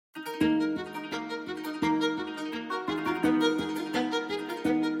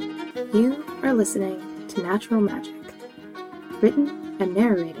You are listening to Natural Magic, written and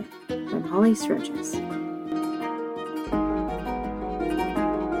narrated by Molly Sturgis.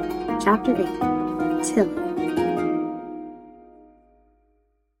 Chapter 8, Tilly.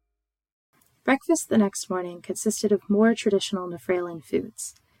 Breakfast the next morning consisted of more traditional Nephralan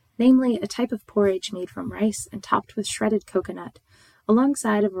foods, namely a type of porridge made from rice and topped with shredded coconut,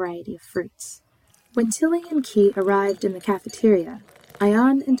 alongside a variety of fruits. When Tilly and Key arrived in the cafeteria,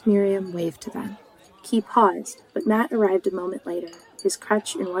 Ayan and Miriam waved to them. Key paused, but Matt arrived a moment later, his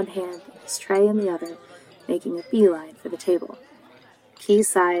crutch in one hand and his tray in the other, making a beeline for the table. Key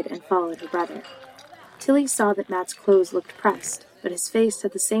sighed and followed her brother. Tilly saw that Matt's clothes looked pressed, but his face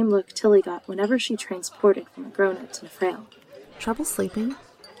had the same look Tilly got whenever she transported from a grown-up to Nephrail. Trouble sleeping?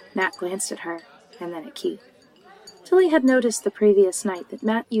 Matt glanced at her, and then at Key. Tilly had noticed the previous night that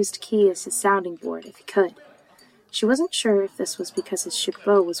Matt used Key as his sounding board if he could. She wasn't sure if this was because his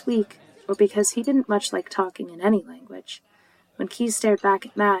Shukbo was weak, or because he didn't much like talking in any language. When Key stared back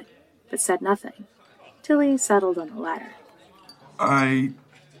at Matt, but said nothing, Tilly settled on the latter. I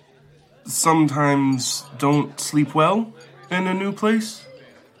sometimes don't sleep well in a new place.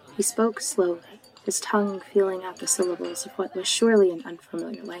 He spoke slowly, his tongue feeling out the syllables of what was surely an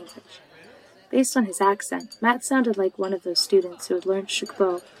unfamiliar language. Based on his accent, Matt sounded like one of those students who had learned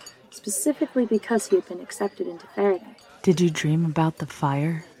Shukbo specifically because he had been accepted into Faraday. Did you dream about the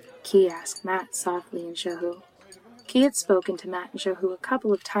fire? Key asked Matt softly in Johu. Key had spoken to Matt and Johu a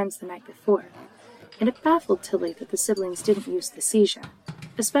couple of times the night before, and it baffled Tilly that the siblings didn't use the Seja,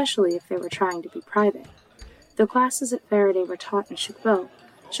 especially if they were trying to be private. Though classes at Faraday were taught in Shukbo,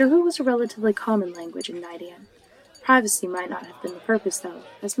 Johu was a relatively common language in Nidian. Privacy might not have been the purpose, though,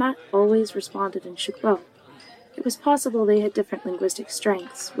 as Matt always responded in Shukbo. It was possible they had different linguistic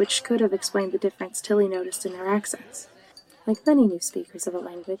strengths, which could have explained the difference Tilly noticed in their accents. Like many new speakers of a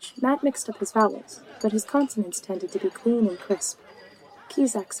language, Matt mixed up his vowels, but his consonants tended to be clean and crisp.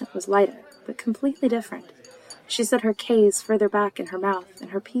 Key's accent was lighter, but completely different. She said her K's further back in her mouth, and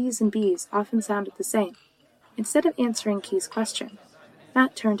her P's and B's often sounded the same. Instead of answering Key's question,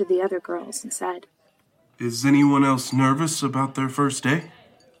 Matt turned to the other girls and said, Is anyone else nervous about their first day?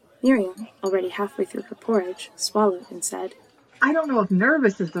 Miriam, already halfway through her porridge, swallowed and said, I don't know if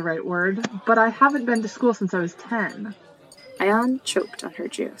nervous is the right word, but I haven't been to school since I was 10. Ayan choked on her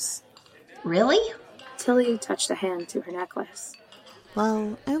juice. Really? Tilly touched a hand to her necklace.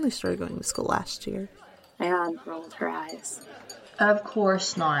 Well, I only started going to school last year. Ayan rolled her eyes. Of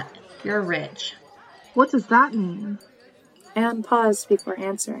course not. You're rich. What does that mean? Ayan paused before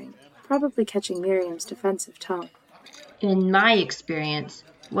answering, probably catching Miriam's defensive tone. In my experience,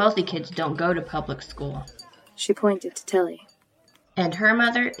 wealthy kids don't go to public school. She pointed to Tilly. And her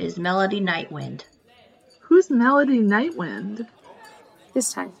mother is Melody Nightwind. Who's Melody Nightwind?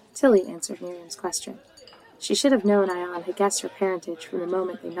 This time, Tilly answered Miriam's question. She should have known Ayan had guessed her parentage from the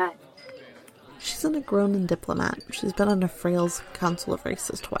moment they met. She's a Negronan diplomat. She's been on Nephrail's Council of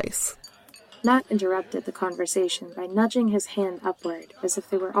Races twice. Matt interrupted the conversation by nudging his hand upward as if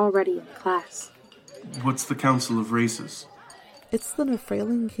they were already in class. What's the Council of Races? It's the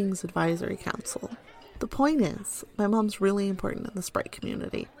Nephralan King's Advisory Council. The point is, my mom's really important in the Sprite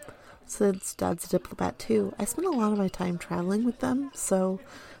community. Since Dad's a diplomat too, I spent a lot of my time traveling with them, so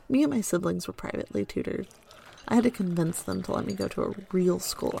me and my siblings were privately tutored. I had to convince them to let me go to a real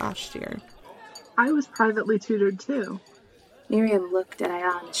school last year. I was privately tutored too. Miriam looked at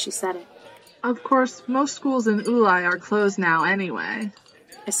Ayan as she said it. Of course, most schools in Ulai are closed now anyway.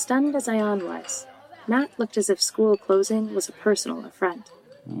 As stunned as Ayan was, Matt looked as if school closing was a personal affront.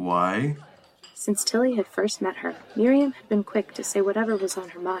 Why? Since Tilly had first met her, Miriam had been quick to say whatever was on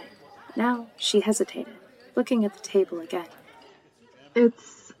her mind. Now she hesitated, looking at the table again.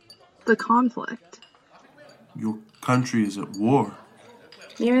 It's the conflict. Your country is at war.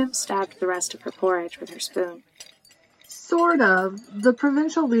 Miriam stabbed the rest of her porridge with her spoon. Sort of. The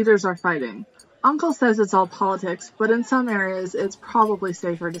provincial leaders are fighting. Uncle says it's all politics, but in some areas it's probably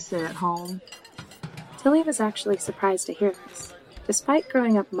safer to stay at home. Tilly was actually surprised to hear this. Despite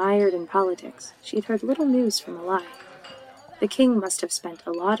growing up mired in politics, she'd heard little news from Ulai. The king must have spent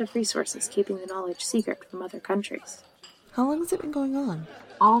a lot of resources keeping the knowledge secret from other countries. How long has it been going on?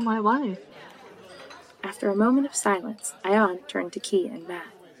 All my life. After a moment of silence, Ayan turned to Key and Matt.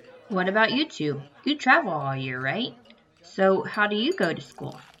 What about you two? You travel all year, right? So how do you go to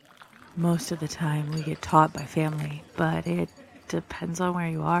school? Most of the time we get taught by family, but it depends on where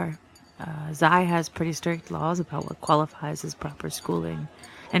you are. Zai has pretty strict laws about what qualifies as proper schooling,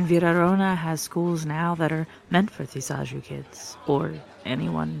 and Virarona has schools now that are meant for Thisaju kids, or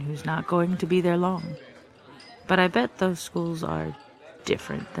anyone who's not going to be there long. But I bet those schools are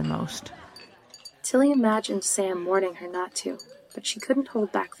different than most. Tilly imagined Sam warning her not to, but she couldn't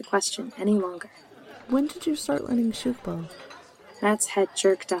hold back the question any longer. When did you start learning Shukbo? Matt's head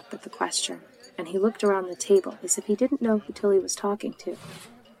jerked up at the question, and he looked around the table as if he didn't know who Tilly was talking to.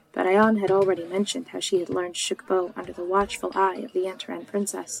 But Ayan had already mentioned how she had learned Shukbo under the watchful eye of the Antaran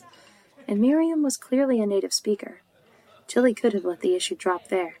princess, and Miriam was clearly a native speaker. Tilly could have let the issue drop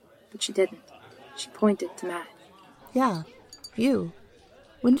there, but she didn't. She pointed to Matt. Yeah, you.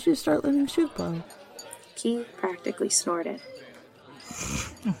 When did you start learning Shukbo? Key practically snorted.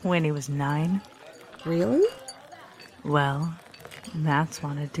 When he was 9. Really? Well, Matt's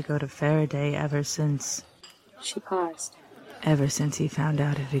wanted to go to Faraday ever since She paused. he found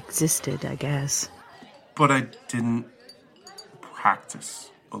out it existed, I guess. But I didn't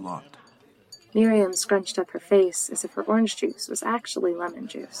practice a lot. Miriam scrunched up her face as if her orange juice was actually lemon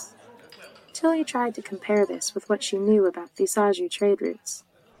juice. Tilly tried to compare this with what she knew about the Saju trade routes.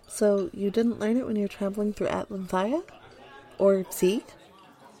 So you didn't learn it when you were traveling through Atlanthia? Or Zeke?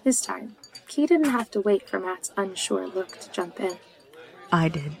 This time, Key didn't have to wait for Matt's unsure look to jump in. I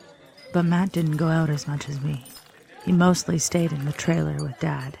did, but Matt didn't go out as much as me. He mostly stayed in the trailer with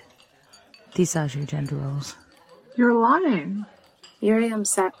Dad. These are your gender roles. You're lying. Miriam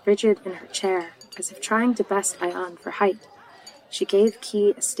sat rigid in her chair, as if trying to best Ayan for height. She gave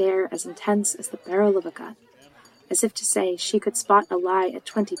Key a stare as intense as the barrel of a gun, as if to say she could spot a lie at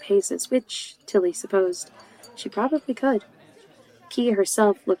 20 paces, which, Tilly supposed, she probably could. Key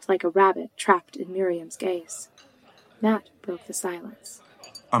herself looked like a rabbit trapped in Miriam's gaze. Matt broke the silence.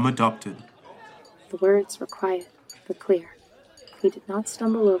 I'm adopted. The words were quiet, but clear. He did not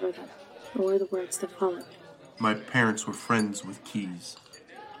stumble over them, nor the words that followed. My parents were friends with Key's,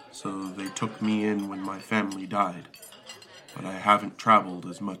 so they took me in when my family died. But I haven't traveled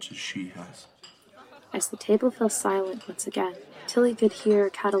as much as she has. As the table fell silent once again, Tilly could hear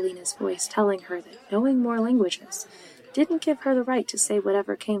Catalina's voice telling her that knowing more languages didn't give her the right to say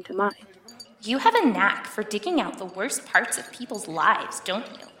whatever came to mind. You have a knack for digging out the worst parts of people's lives, don't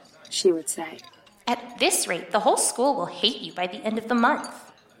you? She would say. At this rate, the whole school will hate you by the end of the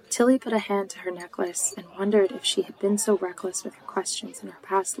month. Tilly put a hand to her necklace and wondered if she had been so reckless with her questions in her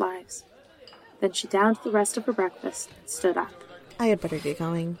past lives. Then she downed the rest of her breakfast and stood up. I had better get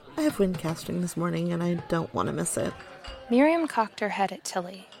going. I have wind casting this morning and I don't want to miss it. Miriam cocked her head at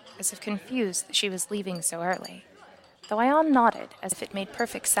Tilly, as if confused that she was leaving so early, though Ayan nodded as if it made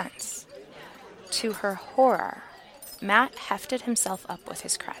perfect sense. To her horror, Matt hefted himself up with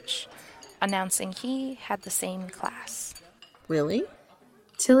his crutch, announcing he had the same class. Really?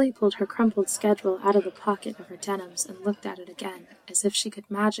 Tilly pulled her crumpled schedule out of the pocket of her denims and looked at it again, as if she could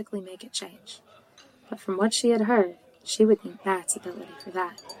magically make it change. But from what she had heard, she would need Matt's ability for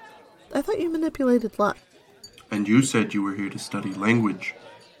that. I thought you manipulated luck. And you said you were here to study language.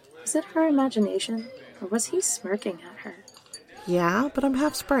 Was it her imagination, or was he smirking at her? Yeah, but I'm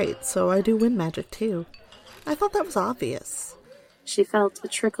half sprite, so I do wind magic too. I thought that was obvious. She felt a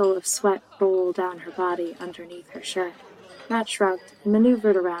trickle of sweat roll down her body underneath her shirt. Matt shrugged and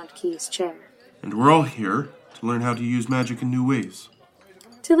maneuvered around Key's chair. And we're all here to learn how to use magic in new ways.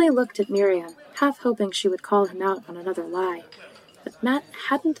 Tilly looked at Miriam, half hoping she would call him out on another lie. But Matt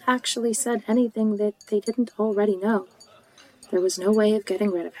hadn't actually said anything that they didn't already know. There was no way of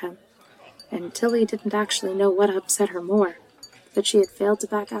getting rid of him. And Tilly didn't actually know what upset her more, that she had failed to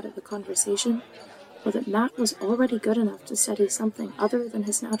back out of the conversation, or that Matt was already good enough to study something other than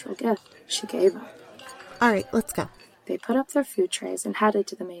his natural gift. She gave up. All right, let's go. They put up their food trays and headed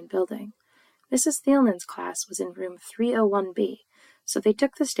to the main building. Mrs. Thielman's class was in room 301B, so they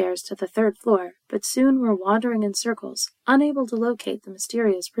took the stairs to the 3rd floor, but soon were wandering in circles, unable to locate the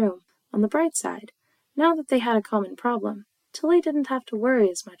mysterious room. On the bright side, now that they had a common problem, Tilly didn't have to worry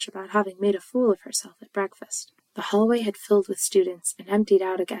as much about having made a fool of herself at breakfast. The hallway had filled with students and emptied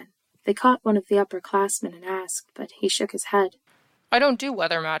out again. They caught one of the upperclassmen and asked, but he shook his head. I don't do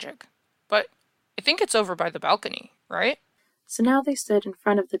weather magic, but I think it's over by the balcony, right? So now they stood in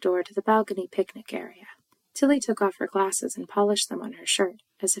front of the door to the balcony picnic area. Tilly took off her glasses and polished them on her shirt,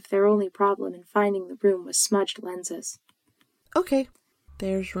 as if their only problem in finding the room was smudged lenses. Okay,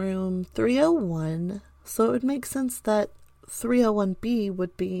 there's room 301, so it would make sense that 301B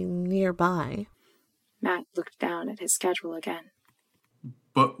would be nearby. Matt looked down at his schedule again.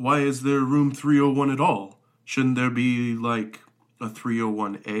 But why is there room 301 at all? Shouldn't there be, like, a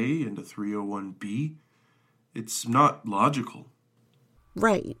 301A and a 301B? It's not logical.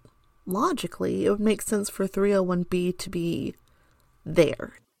 Right. Logically, it would make sense for 301B to be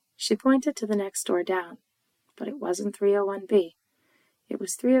there. She pointed to the next door down, but it wasn't 301B. It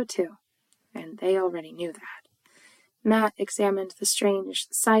was 302, and they already knew that. Matt examined the strange,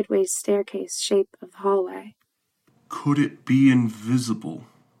 sideways staircase shape of the hallway. Could it be invisible?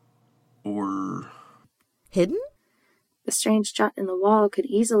 Or... Hidden? The strange jut in the wall could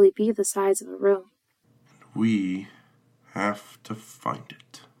easily be the size of a room. We have to find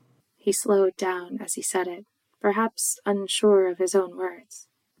it. He slowed down as he said it, perhaps unsure of his own words.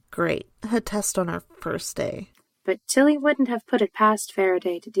 Great. A test on our first day. But Tilly wouldn't have put it past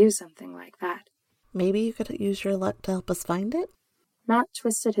Faraday to do something like that. Maybe you could use your luck to help us find it? Matt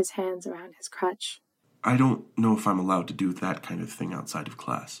twisted his hands around his crutch. I don't know if I'm allowed to do that kind of thing outside of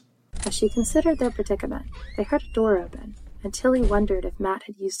class. As she considered their predicament, they heard a door open, and Tilly wondered if Matt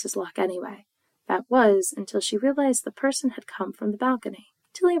had used his luck anyway. That was until she realized the person had come from the balcony.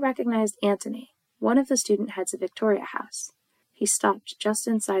 Tilly recognized Anthony, one of the student heads of Victoria House. He stopped just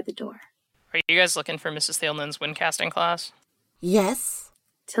inside the door. Are you guys looking for Mrs. Thielman's windcasting class? Yes.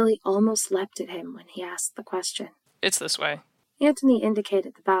 Tilly almost leapt at him when he asked the question. It's this way. Anthony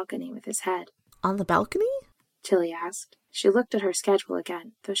indicated the balcony with his head. On the balcony? Tilly asked. She looked at her schedule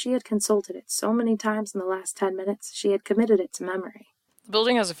again, though she had consulted it so many times in the last 10 minutes, she had committed it to memory. The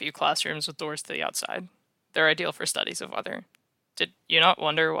building has a few classrooms with doors to the outside. They're ideal for studies of weather. Did you not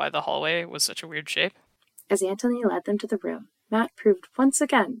wonder why the hallway was such a weird shape? As Anthony led them to the room, Matt proved once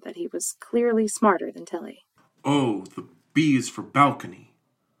again that he was clearly smarter than Tilly. Oh, the B is for balcony.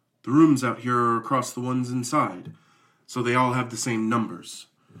 The rooms out here are across the ones inside, so they all have the same numbers.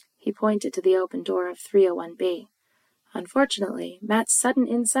 He pointed to the open door of 301B. Unfortunately, Matt's sudden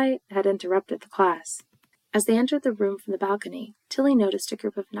insight had interrupted the class. As they entered the room from the balcony, Tilly noticed a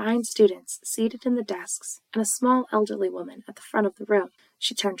group of 9 students seated in the desks and a small elderly woman at the front of the room.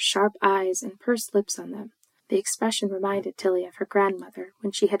 She turned sharp eyes and pursed lips on them. The expression reminded Tilly of her grandmother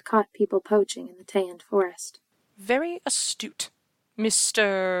when she had caught people poaching in the Tayand forest. Very astute,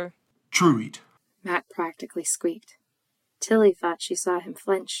 Mr. Truitt. Matt practically squeaked. Tilly thought she saw him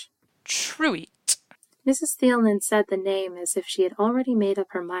flinch. Truitt. Mrs. Thielman said the name as if she had already made up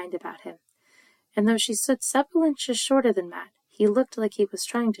her mind about him. And though she stood several inches shorter than Matt, he looked like he was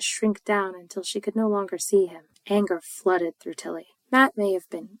trying to shrink down until she could no longer see him. Anger flooded through Tilly. Matt may have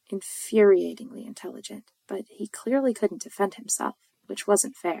been infuriatingly intelligent, but he clearly couldn't defend himself, which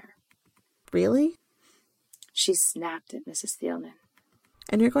wasn't fair. Really? She snapped at Mrs. Thielman.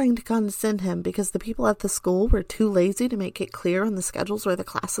 And you're going to condescend him because the people at the school were too lazy to make it clear on the schedules where the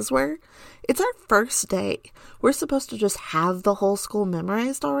classes were? It's our first day. We're supposed to just have the whole school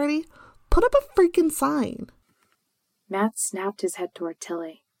memorized already? Put up a freaking sign. Matt snapped his head toward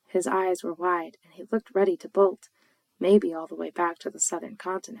Tilly. His eyes were wide, and he looked ready to bolt, maybe all the way back to the southern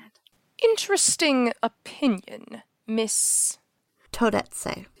continent. Interesting opinion, Miss...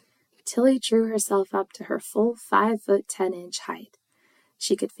 Todetse. Tilly drew herself up to her full 5'10" height.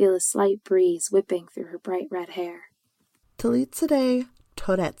 She could feel a slight breeze whipping through her bright red hair. Tolitsade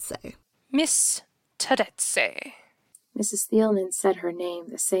Todetse. Miss Todetse. Mrs. Thielman said her name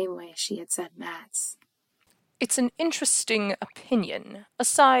the same way she had said Matt's. It's an interesting opinion,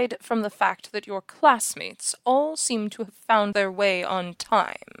 aside from the fact that your classmates all seem to have found their way on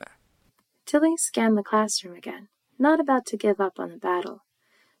time. Tilly scanned the classroom again, not about to give up on the battle.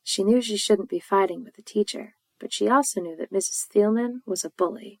 She knew she shouldn't be fighting with the teacher, but she also knew that Mrs. Thielman was a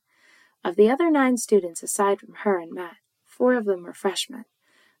bully. Of the other 9 students aside from her and Matt, 4 of them were freshmen.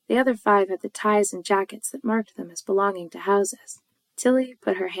 The other 5 had the ties and jackets that marked them as belonging to houses. Tilly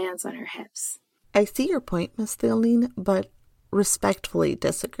put her hands on her hips. I see your point, Miss Thielman, but respectfully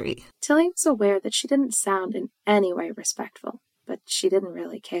disagree. Tilly was aware that she didn't sound in any way respectful, but she didn't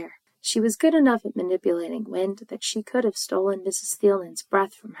really care. She was good enough at manipulating wind that she could have stolen Mrs. Thielman's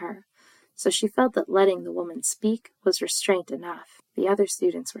breath from her, so she felt that letting the woman speak was restraint enough. The other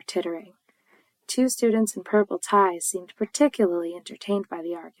students were tittering. 2 students in purple ties seemed particularly entertained by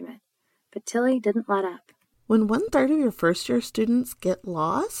the argument, but Tilly didn't let up. When 1/3 of your first-year students get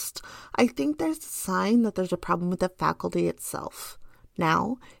lost, I think there's a sign that there's a problem with the faculty itself.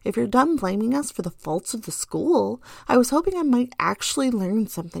 Now, if you're done blaming us for the faults of the school, I was hoping I might actually learn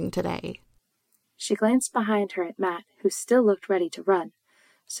something today. She glanced behind her at Matt, who still looked ready to run,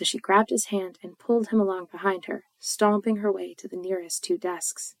 so she grabbed his hand and pulled him along behind her, stomping her way to the nearest 2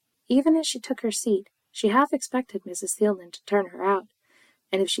 desks. Even as she took her seat, she half expected Mrs. Thielman to turn her out,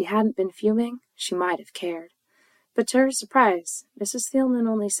 and if she hadn't been fuming, she might have cared. But to her surprise, Mrs. Thielman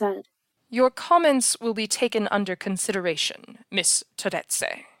only said, Your comments will be taken under consideration, Miss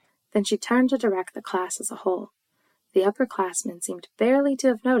Todetse. Then she turned to direct the class as a whole. The upperclassmen seemed barely to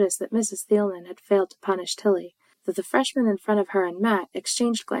have noticed that Mrs. Thielman had failed to punish Tilly, though the freshmen in front of her and Matt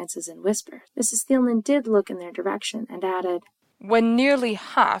exchanged glances and whispers. Mrs. Thielman did look in their direction and added, when nearly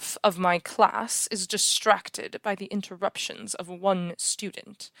half of my class is distracted by the interruptions of one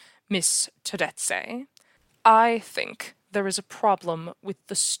student, Miss Teretse, I think there is a problem with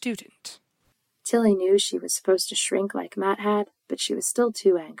the student. Tilly knew she was supposed to shrink like Matt had, but she was still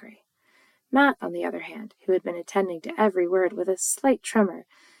too angry. Matt, on the other hand, who had been attending to every word with a slight tremor,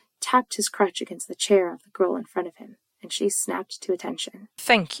 tapped his crutch against the chair of the girl in front of him, and she snapped to attention.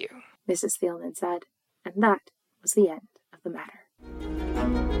 Thank you, Mrs. Thielman said, and that was the end of the matter.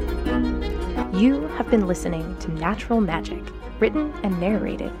 You have been listening to Natural Magic, written and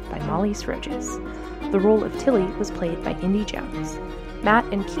narrated by Molly Sroges. The role of Tilly was played by Indy Jones. Matt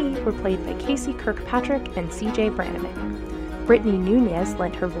and Key were played by Casey Kirkpatrick and C.J. Brannaman. Brittany Nunez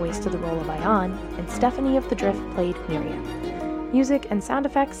lent her voice to the role of Ion, and Stephanie of the Drift played Miriam. Music and sound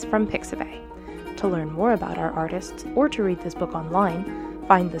effects from Pixabay. To learn more about our artists or to read this book online,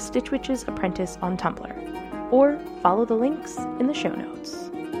 find The Stitch Witch's Apprentice on Tumblr, or follow the links in the show notes.